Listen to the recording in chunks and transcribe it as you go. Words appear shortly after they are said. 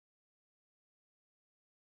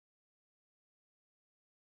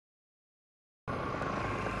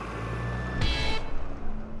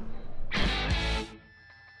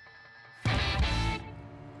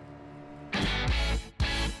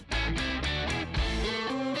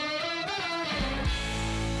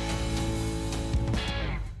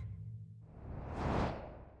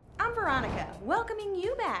Welcoming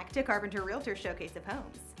you back to Carpenter Realtors Showcase of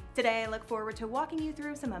Homes. Today I look forward to walking you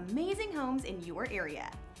through some amazing homes in your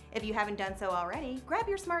area. If you haven't done so already, grab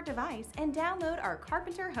your smart device and download our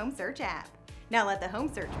Carpenter Home Search app. Now let the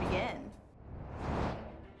home search begin.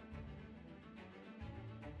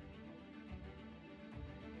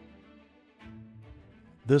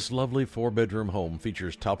 This lovely 4-bedroom home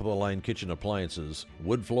features top-of-the-line kitchen appliances,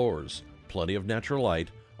 wood floors, plenty of natural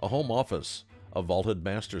light, a home office, a vaulted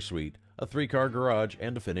master suite, a 3-car garage,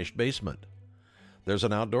 and a finished basement. There's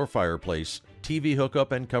an outdoor fireplace, TV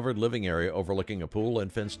hookup, and covered living area overlooking a pool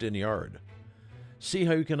and fenced-in yard. See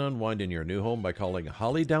how you can unwind in your new home by calling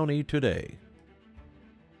Holly Downey today.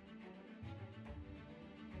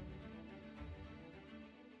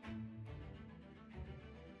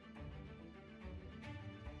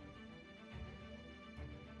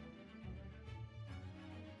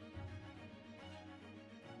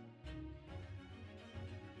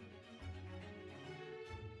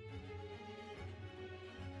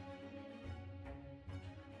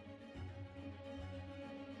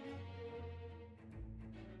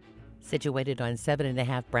 Situated on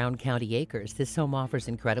 7.5 Brown County acres, this home offers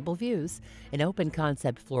incredible views, an open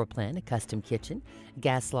concept floor plan, a custom kitchen,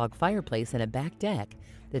 gas log fireplace, and a back deck.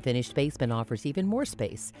 The finished basement offers even more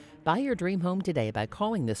space. Buy your dream home today by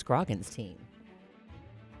calling the Scroggins team.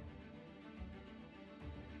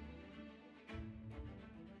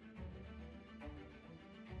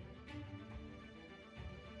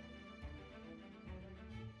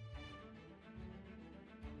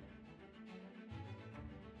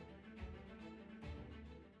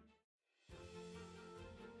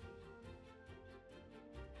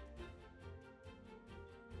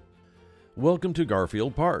 Welcome to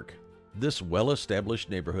Garfield Park. This well-established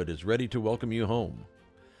neighborhood is ready to welcome you home.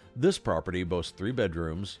 This property boasts 3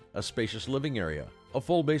 bedrooms, a spacious living area, a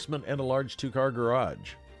full basement, and a large 2-car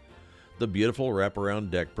garage. The beautiful wraparound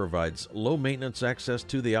deck provides low-maintenance access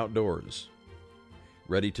to the outdoors.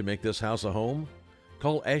 Ready to make this house a home?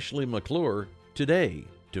 Call Ashley McClure today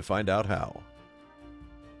to find out how.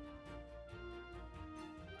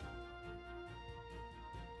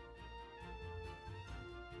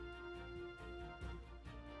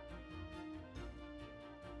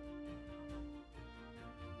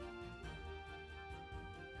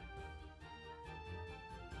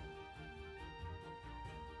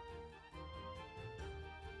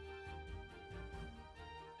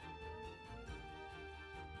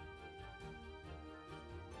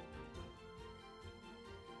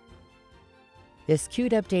 This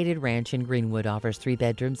cute updated ranch in Greenwood offers 3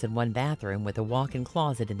 bedrooms and 1 bathroom with a walk-in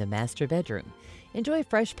closet in the master bedroom. Enjoy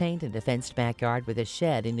fresh paint and a fenced backyard with a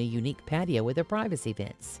shed and a unique patio with a privacy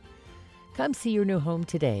fence. Come see your new home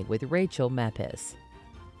today with Rachel Mappes.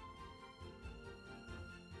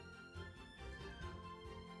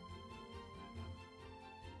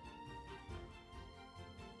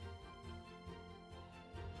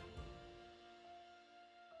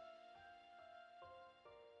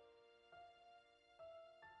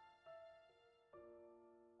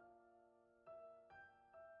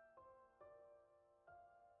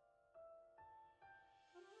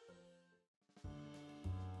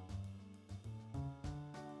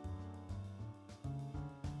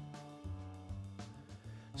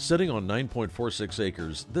 Sitting on 9.46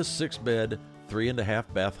 acres, this 6-bed,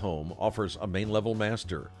 3.5-bath home offers a main-level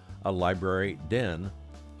master, a library, den,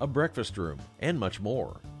 a breakfast room, and much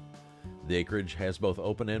more. The acreage has both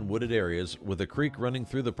open and wooded areas with a creek running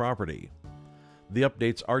through the property. The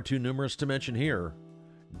updates are too numerous to mention here.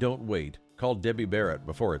 Don't wait. Call Debbie Barrett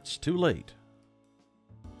before it's too late.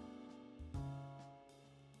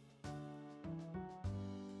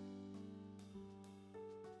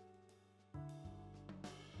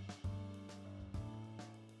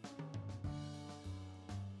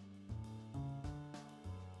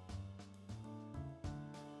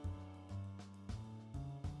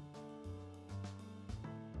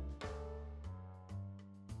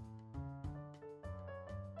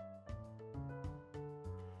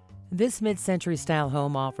 This mid-century style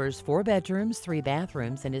home offers 4 bedrooms, 3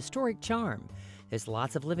 bathrooms, and historic charm. There's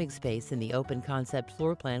lots of living space in the open concept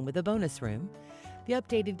floor plan with a bonus room. The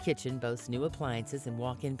updated kitchen boasts new appliances and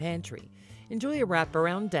walk-in pantry. Enjoy a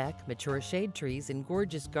wraparound deck, mature shade trees, and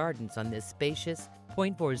gorgeous gardens on this spacious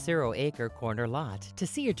 0.40-acre corner lot. To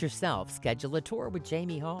see it yourself, schedule a tour with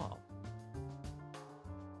Jamie Hall.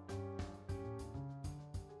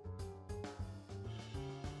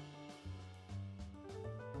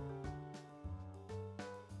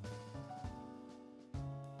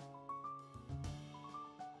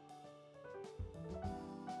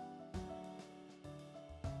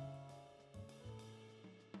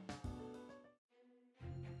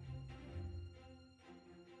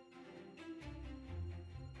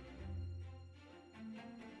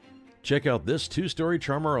 Check out this two-story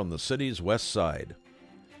charmer on the city's west side.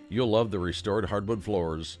 You'll love the restored hardwood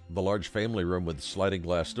floors, the large family room with sliding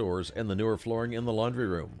glass doors, and the newer flooring in the laundry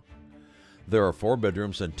room. There are 4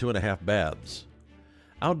 bedrooms and 2.5 baths.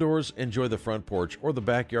 Outdoors, enjoy the front porch or the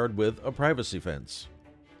backyard with a privacy fence.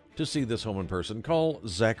 To see this home in person, call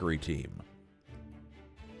Zachary Team.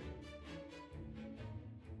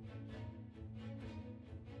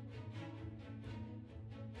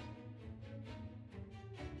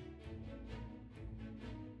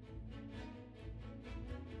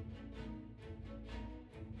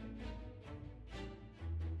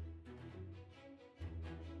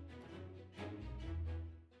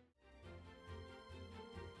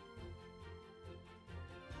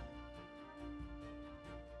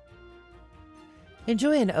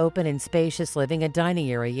 Enjoy an open and spacious living and dining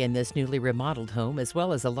area in this newly remodeled home, as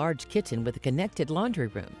well as a large kitchen with a connected laundry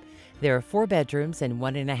room. There are 4 bedrooms and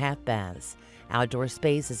 1.5 baths. Outdoor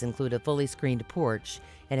spaces include a fully screened porch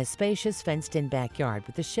and a spacious fenced-in backyard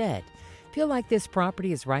with a shed. Feel like this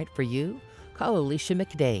property is right for you? Call Alicia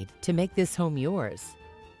McDade to make this home yours.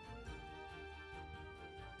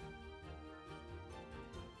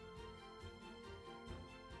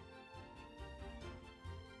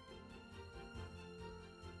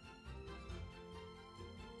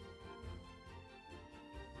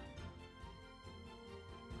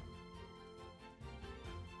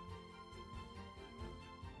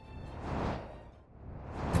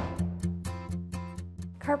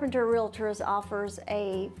 Carpenter Realtors offers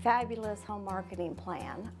a fabulous home marketing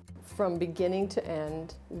plan. From beginning to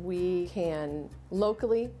end, we can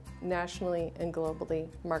locally, nationally, and globally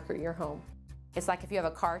market your home. It's like if you have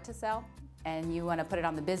a car to sell and you want to put it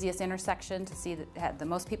on the busiest intersection to see that the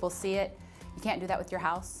most people see it. You can't do that with your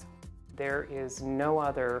house. There is no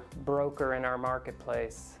other broker in our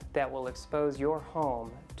marketplace that will expose your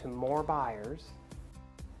home to more buyers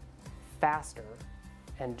faster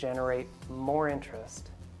and generate more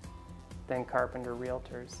interest than Carpenter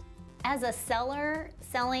Realtors. As a seller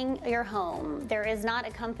selling your home, there is not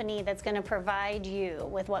a company that's going to provide you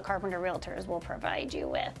with what Carpenter Realtors will provide you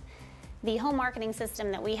with. The home marketing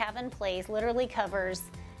system that we have in place literally covers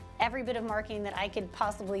every bit of marketing that I could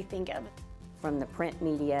possibly think of. From the print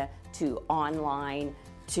media to online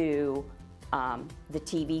to the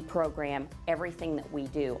TV program, everything that we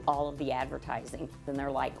do, all of the advertising, then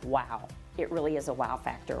they're like, wow. It really is a wow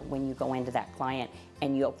factor when you go into that client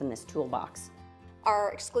and you open this toolbox.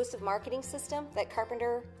 Our exclusive marketing system that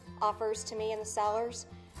Carpenter offers to me and the sellers,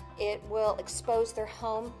 it will expose their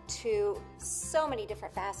home to so many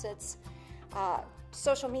different facets.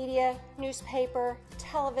 Social media, newspaper,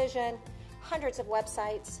 television, hundreds of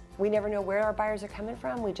websites. We never know where our buyers are coming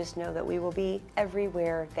from. We just know that we will be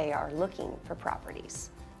everywhere they are looking for properties.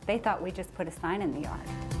 They thought we just put a sign in the yard.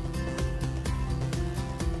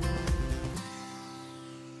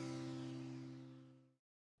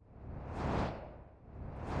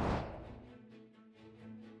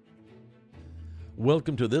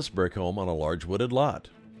 Welcome to this brick home on a large wooded lot.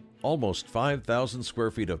 Almost 5,000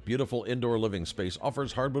 square feet of beautiful indoor living space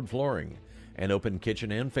offers hardwood flooring, an open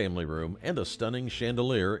kitchen and family room, and a stunning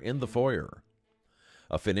chandelier in the foyer.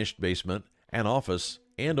 A finished basement, an office,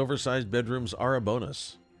 and oversized bedrooms are a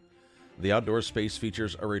bonus. The outdoor space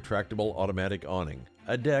features a retractable automatic awning,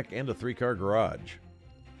 a deck, and a 3-car garage.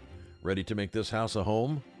 Ready to make this house a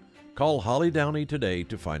home? Call Holly Downey today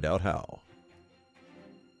to find out how.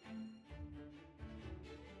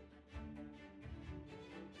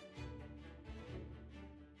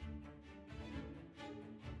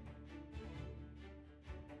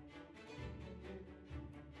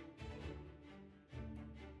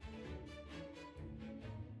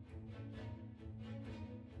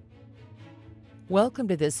 Welcome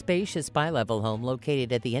to this spacious bi-level home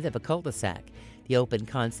located at the end of a cul-de-sac. The open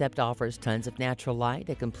concept offers tons of natural light,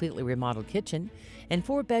 a completely remodeled kitchen, and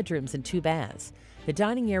 4 bedrooms and 2 baths. The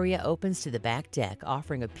dining area opens to the back deck,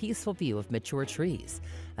 offering a peaceful view of mature trees.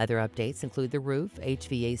 Other updates include the roof,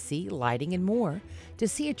 HVAC, lighting, and more. To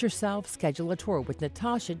see it yourself, schedule a tour with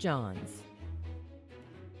Natasha Johns.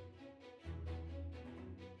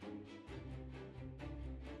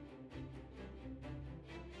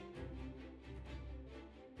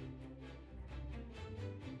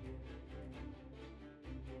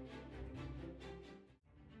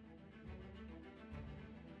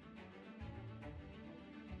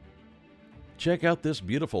 Check out this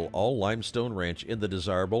beautiful all-limestone ranch in the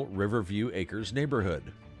desirable Riverview Acres neighborhood.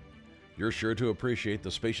 You're sure to appreciate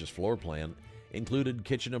the spacious floor plan, included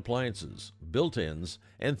kitchen appliances, built-ins,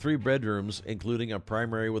 and 3 bedrooms, including a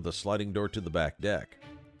primary with a sliding door to the back deck.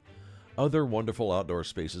 Other wonderful outdoor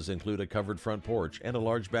spaces include a covered front porch and a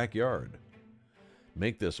large backyard.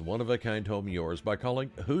 Make this one-of-a-kind home yours by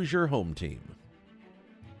calling Who's Your Home Team.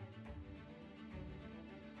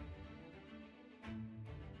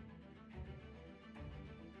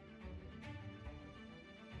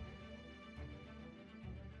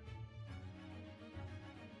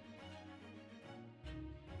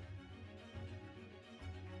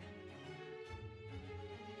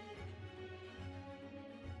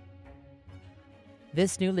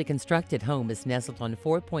 This newly constructed home is nestled on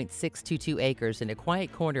 4.622 acres in a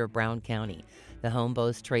quiet corner of Brown County. The home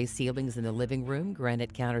boasts tray ceilings in the living room,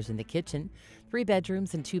 granite counters in the kitchen, 3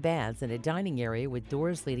 bedrooms and 2 baths, and a dining area with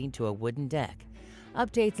doors leading to a wooden deck.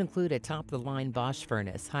 Updates include a top-of-the-line Bosch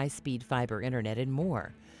furnace, high-speed fiber internet, and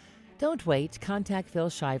more. Don't wait. Contact Phil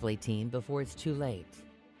Shively team before it's too late.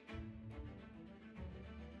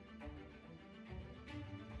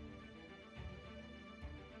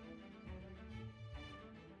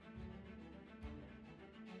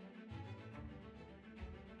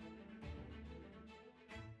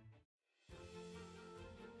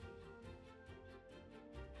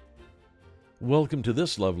 Welcome to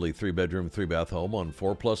this lovely 3-bedroom, 3-bath home on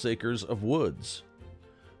 4+ acres of woods.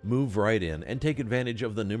 Move right in and take advantage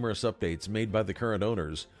of the numerous updates made by the current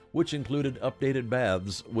owners, which included updated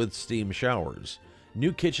baths with steam showers,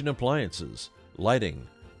 new kitchen appliances, lighting,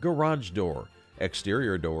 garage door,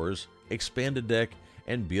 exterior doors, expanded deck,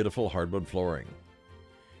 and beautiful hardwood flooring.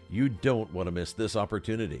 You don't want to miss this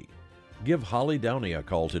opportunity. Give Holly Downey a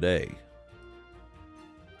call today.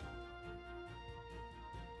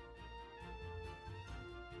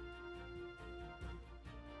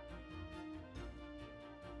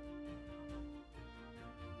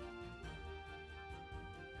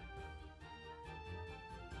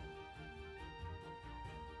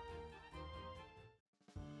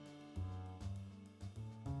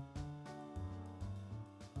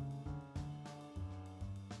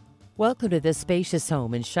 Welcome to this spacious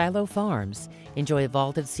home in Shiloh Farms. Enjoy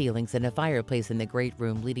vaulted ceilings and a fireplace in the great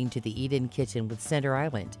room leading to the eat-in kitchen with center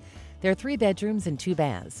island. There are 3 bedrooms and 2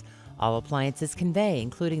 baths. All appliances convey,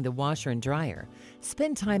 including the washer and dryer.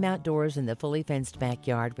 Spend time outdoors in the fully fenced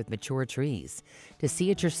backyard with mature trees. To see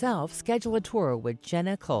it yourself, schedule a tour with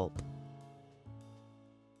Jenna Culp.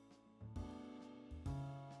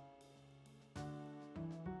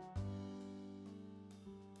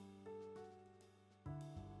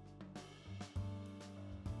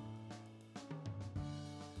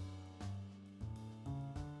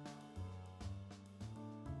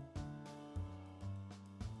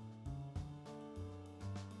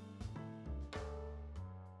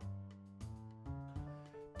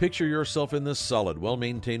 Picture yourself in this solid,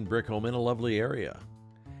 well-maintained brick home in a lovely area.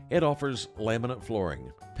 It offers laminate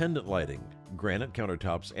flooring, pendant lighting, granite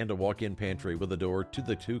countertops, and a walk-in pantry with a door to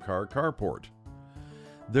the 2-car carport.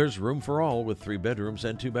 There's room for all with 3 bedrooms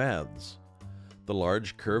and 2 baths. The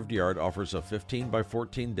large curved yard offers a 15 by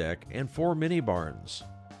 14 deck and 4 mini barns.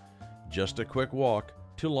 Just a quick walk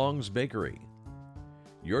to Long's Bakery.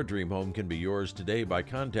 Your dream home can be yours today by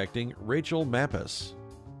contacting Rachel Mappus.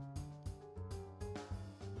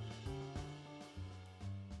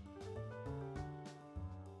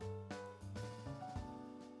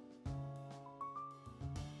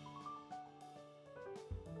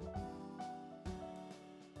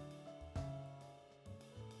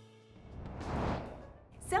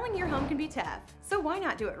 Selling your home can be tough, so why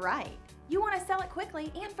not do it right? You want to sell it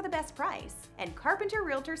quickly and for the best price, and Carpenter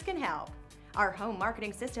Realtors can help. Our home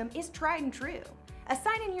marketing system is tried and true. A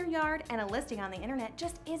sign in your yard and a listing on the internet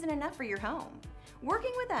just isn't enough for your home.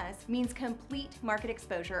 Working with us means complete market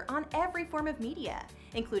exposure on every form of media,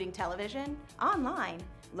 including television, online,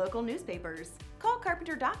 local newspapers,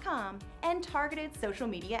 callcarpenter.com, and targeted social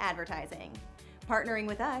media advertising. Partnering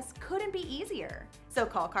with us couldn't be easier. So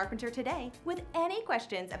call Carpenter today with any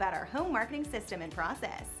questions about our home marketing system and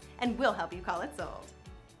process, and we'll help you call it sold.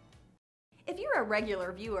 If you're a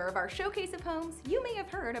regular viewer of our showcase of homes, you may have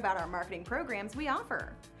heard about our marketing programs we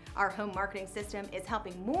offer. Our home marketing system is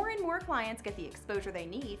helping more and more clients get the exposure they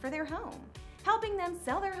need for their home, helping them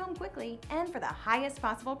sell their home quickly and for the highest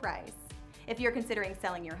possible price. If you're considering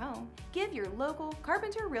selling your home, give your local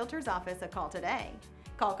Carpenter Realtors office a call today.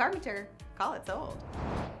 Call Carpenter, call it sold.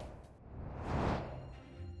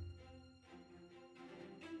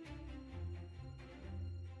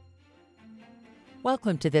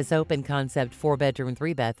 Welcome to this open concept 4-bedroom,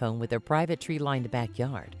 3-bath home with a private tree-lined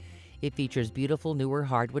backyard. It features beautiful newer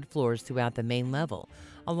hardwood floors throughout the main level,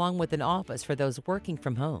 along with an office for those working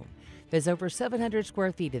from home. There's over 700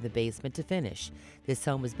 square feet in the basement to finish. This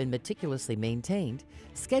home has been meticulously maintained.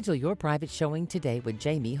 Schedule your private showing today with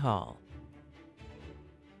Jamie Hall.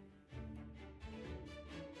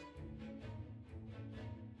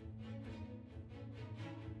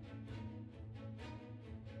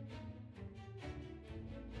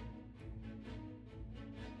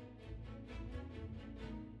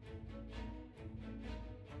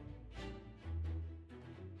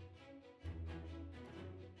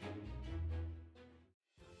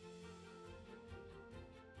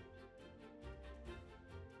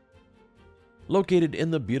 Located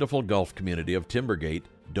in the beautiful Gulf community of Timbergate,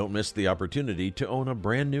 don't miss the opportunity to own a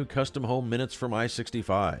brand new custom home minutes from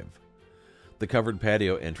I-65. The covered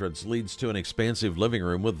patio entrance leads to an expansive living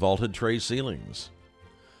room with vaulted tray ceilings.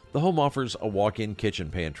 The home offers a walk-in kitchen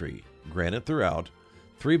pantry, granite throughout,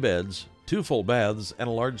 3 beds, 2 full baths, and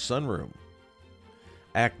a large sunroom.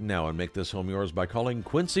 Act now and make this home yours by calling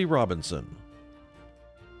Quincy Robinson.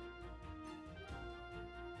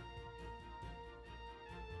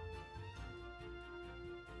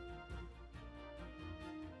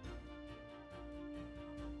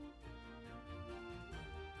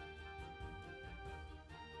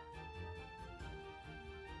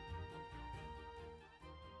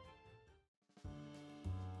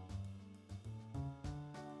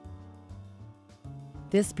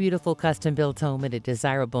 This beautiful custom-built home in a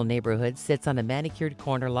desirable neighborhood sits on a manicured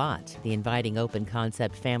corner lot. The inviting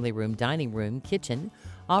open-concept family room, dining room, kitchen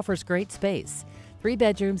offers great space. 3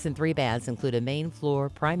 bedrooms and 3 baths include a main floor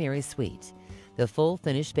primary suite. The full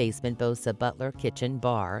finished basement boasts a butler, kitchen,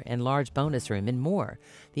 bar, and large bonus room and more.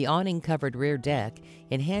 The awning-covered rear deck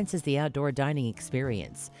enhances the outdoor dining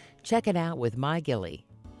experience. Check it out with My Gilly.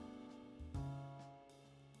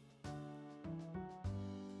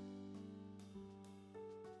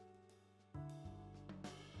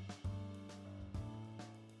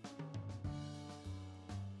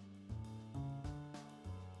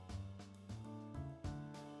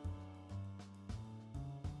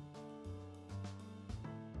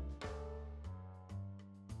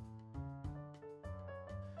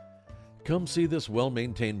 Come see this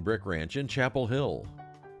well-maintained brick ranch in Chapel Hill.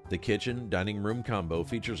 The kitchen-dining room combo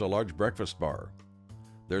features a large breakfast bar.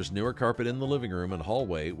 There's newer carpet in the living room and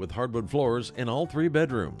hallway with hardwood floors in all 3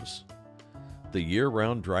 bedrooms. The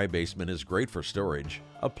year-round dry basement is great for storage,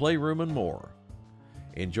 a playroom, and more.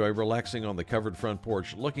 Enjoy relaxing on the covered front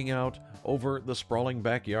porch looking out over the sprawling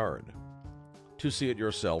backyard. To see it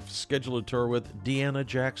yourself, schedule a tour with Deanna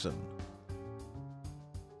Jackson.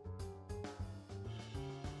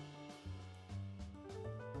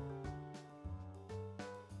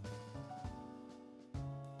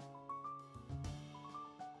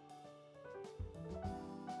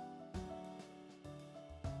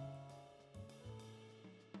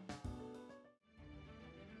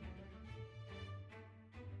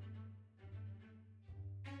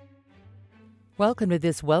 Welcome to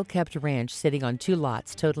this well-kept ranch sitting on 2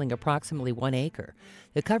 lots totaling approximately 1 acre.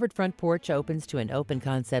 The covered front porch opens to an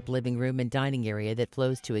open-concept living room and dining area that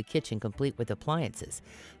flows to a kitchen complete with appliances.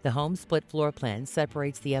 The home split floor plan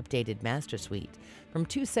separates the updated master suite from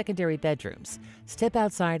 2 secondary bedrooms. Step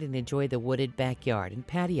outside and enjoy the wooded backyard and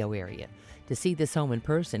patio area. To see this home in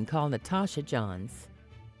person, call Natasha Johns.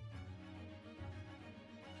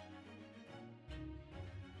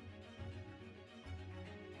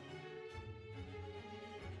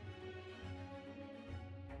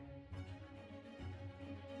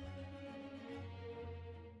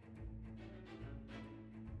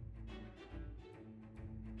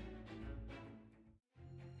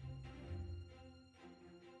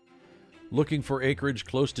 Looking for acreage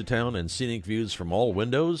close to town and scenic views from all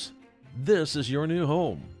windows? This is your new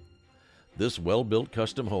home. This well-built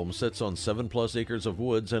custom home sits on 7+ acres of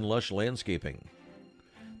woods and lush landscaping.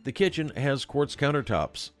 The kitchen has quartz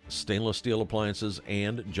countertops, stainless steel appliances,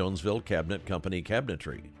 and Jonesville Cabinet Company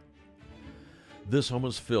cabinetry. This home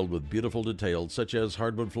is filled with beautiful details such as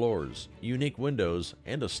hardwood floors, unique windows,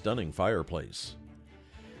 and a stunning fireplace.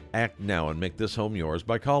 Act now and make this home yours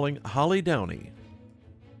by calling Holly Downey.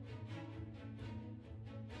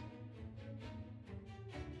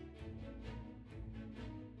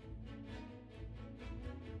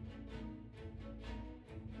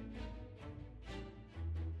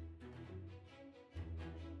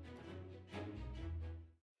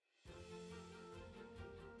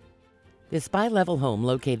 This bi-level home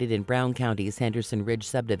located in Brown County's Henderson Ridge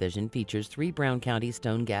subdivision features 3 Brown County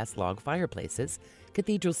stone gas log fireplaces,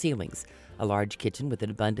 cathedral ceilings, a large kitchen with an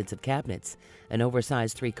abundance of cabinets, an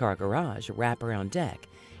oversized 3-car garage, a wraparound deck,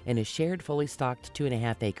 and a shared fully stocked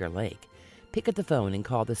 2.5-acre lake. Pick up the phone and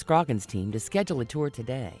call the Scroggins team to schedule a tour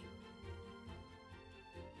today.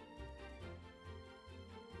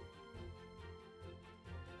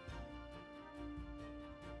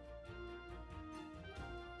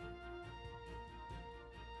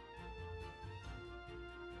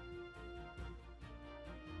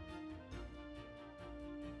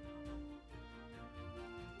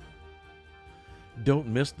 Don't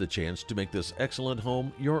miss the chance to make this excellent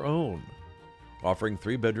home your own. Offering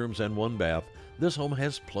 3 bedrooms and 1 bath, this home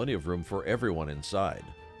has plenty of room for everyone inside.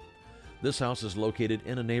 This house is located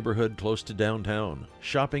in a neighborhood close to downtown,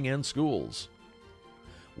 shopping, and schools.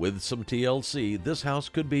 With some TLC, this house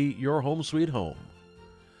could be your home sweet home.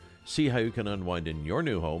 See how you can unwind in your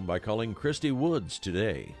new home by calling Christy Woods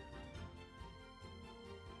today.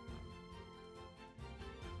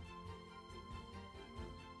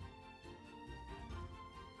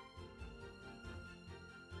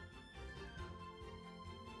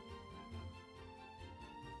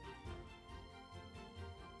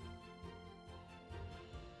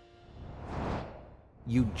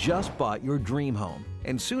 You just bought your dream home,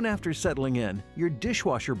 and soon after settling in, your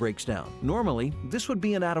dishwasher breaks down. Normally, this would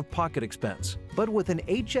be an out-of-pocket expense. But with an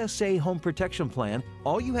HSA home protection plan,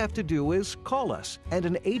 all you have to do is call us, and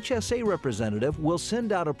an HSA representative will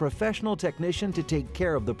send out a professional technician to take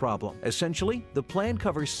care of the problem. Essentially, the plan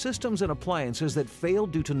covers systems and appliances that fail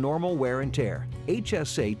due to normal wear and tear.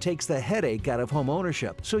 HSA takes the headache out of home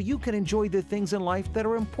ownership, so you can enjoy the things in life that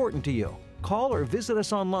are important to you. Call or visit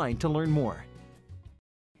us online to learn more.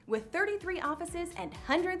 With 33 offices and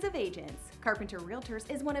hundreds of agents, Carpenter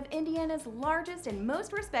Realtors is one of Indiana's largest and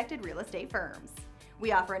most respected real estate firms.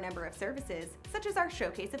 We offer a number of services, such as our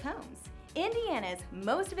Showcase of Homes, Indiana's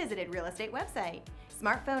most visited real estate website,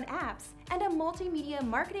 smartphone apps, and a multimedia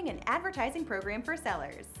marketing and advertising program for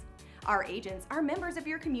sellers. Our agents are members of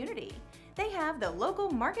your community. They have the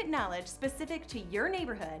local market knowledge specific to your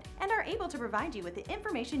neighborhood and are able to provide you with the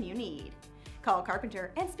information you need. Call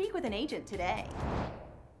Carpenter and speak with an agent today.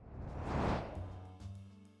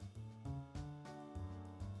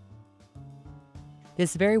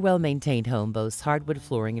 This very well-maintained home boasts hardwood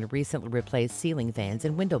flooring and recently replaced ceiling fans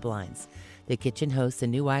and window blinds. The kitchen hosts a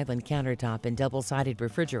new island countertop and double-sided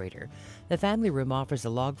refrigerator. The family room offers a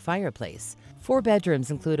log fireplace. 4 bedrooms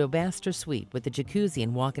include a master suite with a jacuzzi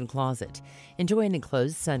and walk-in closet. Enjoy an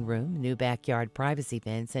enclosed sunroom, new backyard privacy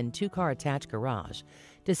fence, and 2-car attached garage.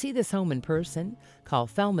 To see this home in person, call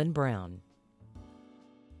Fellman Brown.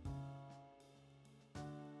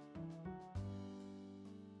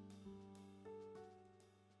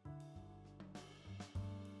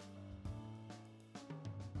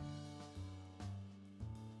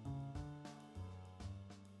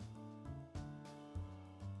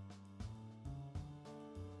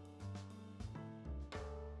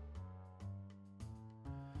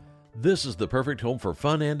 This is the perfect home for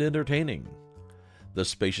fun and entertaining. The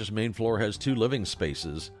spacious main floor has 2 living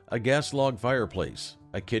spaces, a gas log fireplace,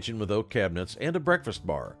 a kitchen with oak cabinets and a breakfast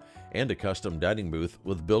bar, and a custom dining booth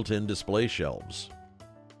with built-in display shelves.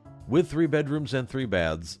 With 3 bedrooms and 3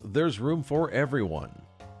 baths, there's room for everyone.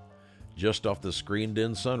 Just off the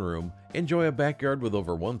screened-in sunroom, enjoy a backyard with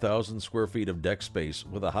over 1,000 square feet of deck space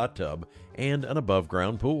with a hot tub and an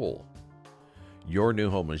above-ground pool. Your new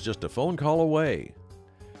home is just a phone call away.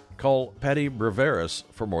 Call Patty Breveris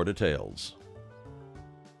for more details.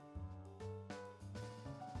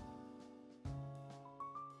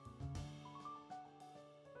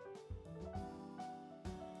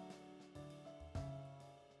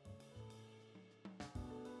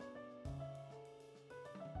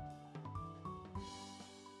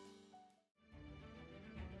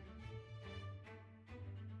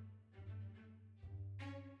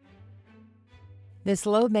 This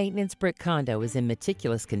low-maintenance brick condo is in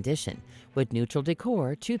meticulous condition. With neutral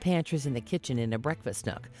decor, 2 pantries in the kitchen, and a breakfast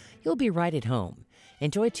nook, you'll be right at home.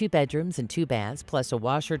 Enjoy 2 bedrooms and 2 baths, plus a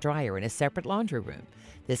washer-dryer and a separate laundry room.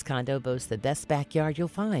 This condo boasts the best backyard you'll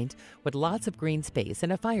find, with lots of green space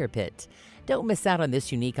and a fire pit. Don't miss out on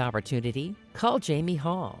this unique opportunity. Call Jamie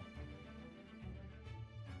Hall.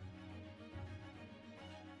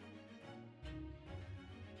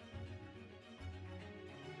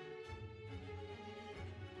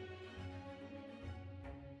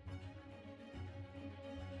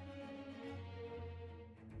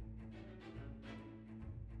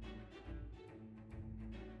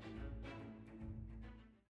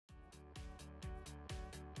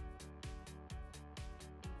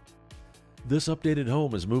 This updated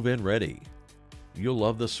home is move-in ready. You'll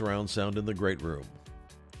love the surround sound in the great room.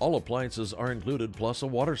 All appliances are included, plus a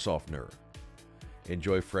water softener.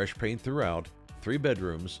 Enjoy fresh paint throughout, 3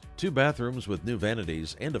 bedrooms, 2 bathrooms with new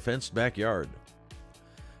vanities, and a fenced backyard.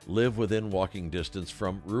 Live within walking distance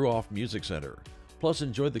from Ruoff Music Center, plus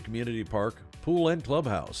enjoy the community park, pool, and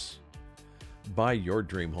clubhouse. Buy your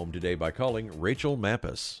dream home today by calling Rachel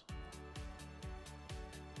Mappus.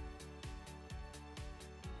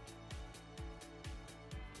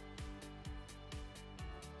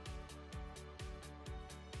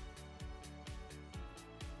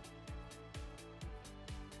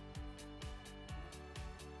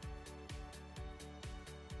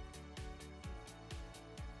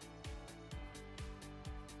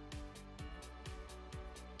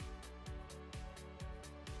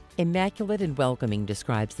 Immaculate and welcoming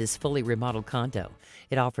describes this fully remodeled condo.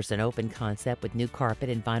 It offers an open concept with new carpet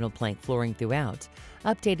and vinyl plank flooring throughout,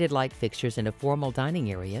 updated light fixtures and a formal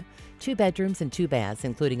dining area, 2 bedrooms and 2 baths,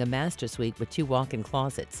 including a master suite with 2 walk-in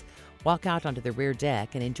closets. Walk out onto the rear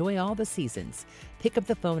deck and enjoy all the seasons. Pick up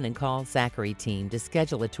the phone and call Zachary Team to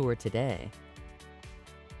schedule a tour today.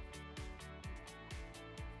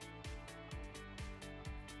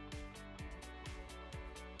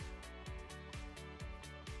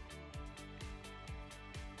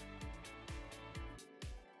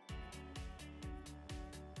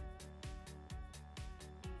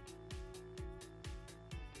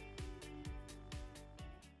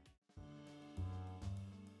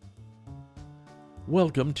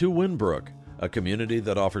 Welcome to Winbrook, a community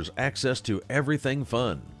that offers access to everything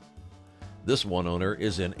fun. This one owner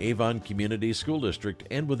is in Avon Community School District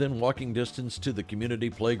and within walking distance to the community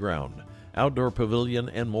playground, outdoor pavilion,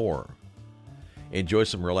 and more. Enjoy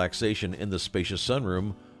some relaxation in the spacious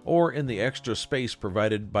sunroom or in the extra space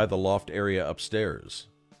provided by the loft area upstairs.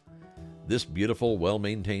 This beautiful,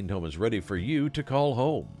 well-maintained home is ready for you to call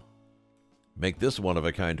home. Make this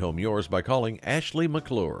one-of-a-kind home yours by calling Ashley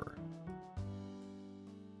McClure.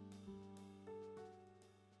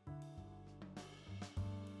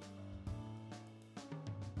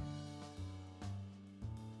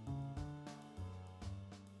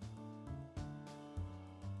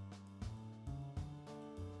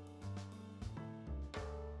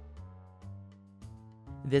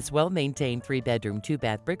 This well-maintained 3-bedroom,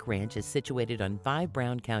 2-bath brick ranch is situated on 5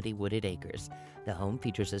 Brown County wooded acres. The home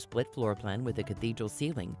features a split floor plan with a cathedral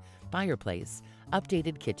ceiling, fireplace,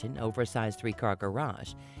 updated kitchen, oversized 3-car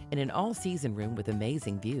garage, and an all-season room with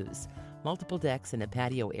amazing views. Multiple decks and a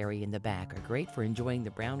patio area in the back are great for enjoying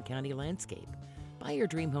the Brown County landscape. Buy your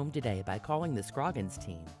dream home today by calling the Scroggins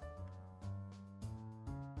team.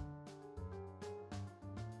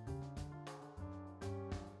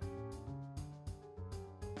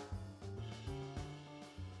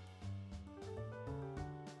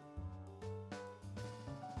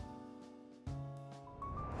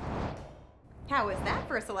 How was that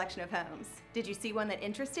for a selection of homes? Did you see one that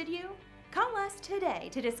interested you? Call us today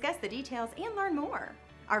to discuss the details and learn more.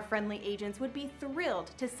 Our friendly agents would be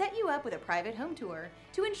thrilled to set you up with a private home tour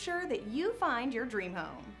to ensure that you find your dream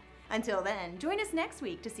home. Until then, join us next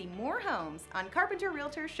week to see more homes on Carpenter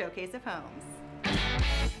Realtors Showcase of Homes.